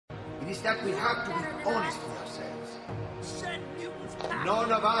is that we have to be honest with ourselves.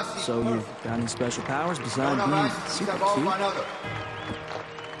 None of us is So perfect. you've got any special powers besides None of being us is super above cute? another.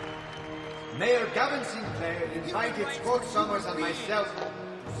 Mayor Gavin Sinclair invited Scott Summers and myself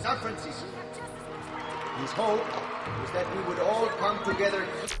to San Francisco. His hope was that we would all come together.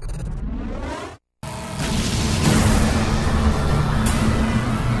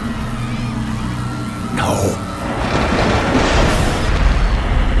 No.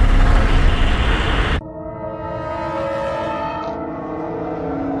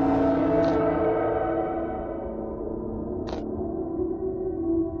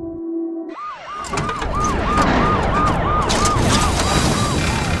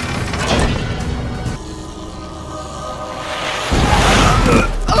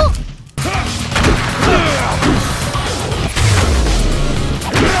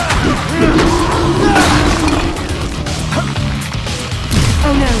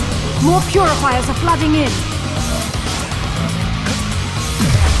 Oh no! More purifiers are flooding in!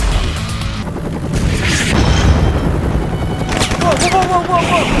 Whoa, whoa, whoa, whoa,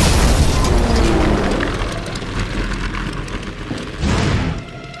 whoa, whoa!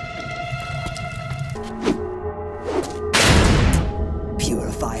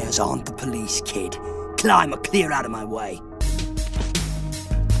 Purifiers aren't the police, kid. Climb or clear out of my way.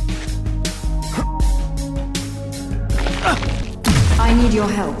 I need your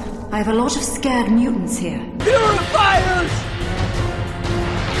help. I have a lot of scared mutants here. Purifiers!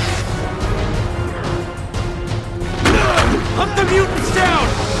 Hunt the mutants down!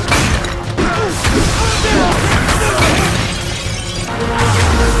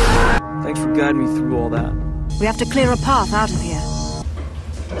 Thanks for guiding me through all that. We have to clear a path out of here.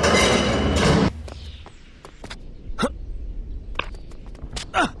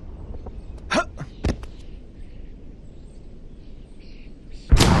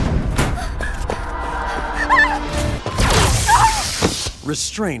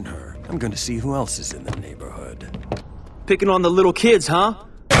 Restrain her. I'm going to see who else is in the neighborhood. Picking on the little kids, huh?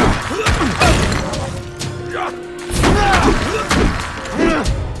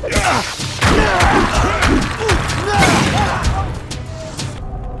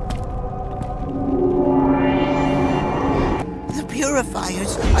 The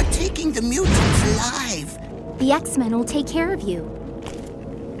Purifiers are taking the mutants alive. The X-Men will take care of you.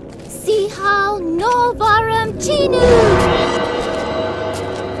 See how Novarum Chinu!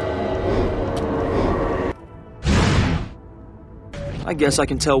 I guess I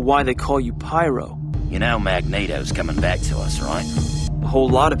can tell why they call you Pyro. You know Magneto's coming back to us, right? A whole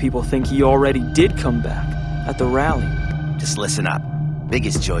lot of people think he already did come back at the rally. Just listen up.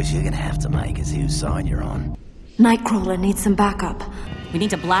 Biggest choice you're gonna have to make is whose side you're on. Nightcrawler needs some backup. We need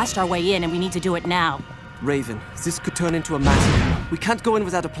to blast our way in, and we need to do it now. Raven, this could turn into a massacre. We can't go in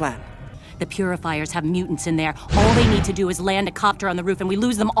without a plan. The Purifiers have mutants in there. All they need to do is land a copter on the roof, and we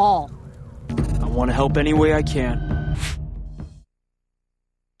lose them all. I want to help any way I can.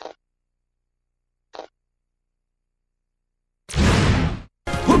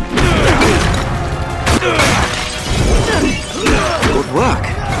 Good work.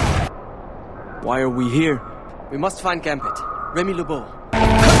 Why are we here? We must find Gambit. Remy Lebeau.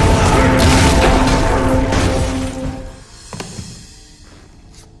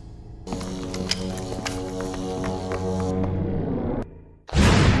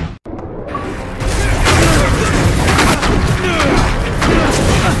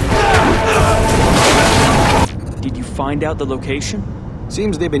 Did you find out the location?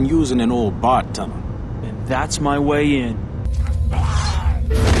 Seems they've been using an old BART tunnel. And that's my way in.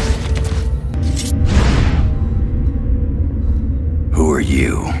 Who are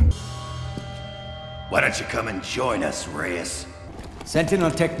you? Why don't you come and join us, Reyes?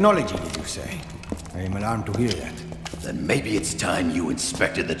 Sentinel technology, did you say? I am alarmed to hear that. Then maybe it's time you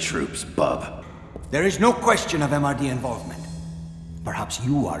inspected the troops, bub. There is no question of MRD involvement. Perhaps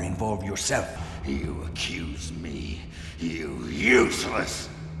you are involved yourself. You accuse me, you useless!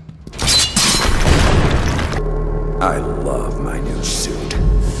 I love my new suit.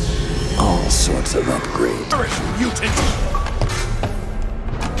 All sorts of upgrades. Mutant!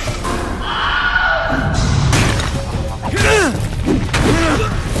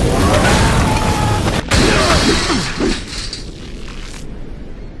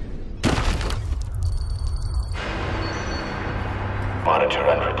 Monitor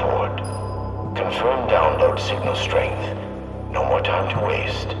and report. Confirm download signal strength. No more time to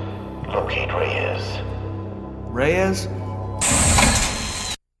waste. Locate Reyes. Reyes?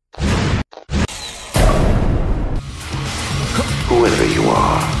 Whoever you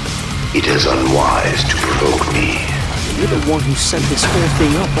are, it is unwise to provoke me. You're the one who set this whole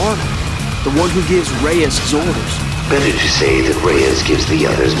thing up, aren't you? The one who gives Reyes his orders. Better to say that Reyes gives the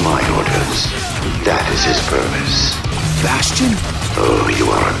others my orders. That is his purpose. Bastion? Oh, you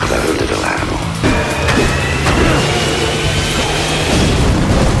are a clever little animal.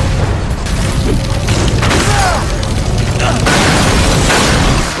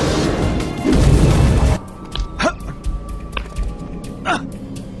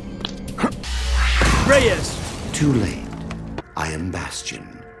 Reyes! Too late. I am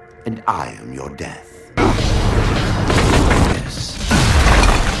Bastion, and I am your death. Yes.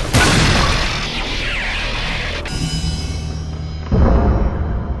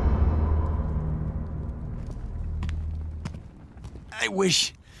 I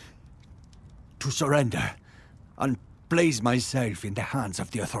wish to surrender and place myself in the hands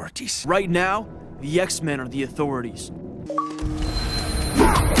of the authorities. Right now, the X-Men are the authorities.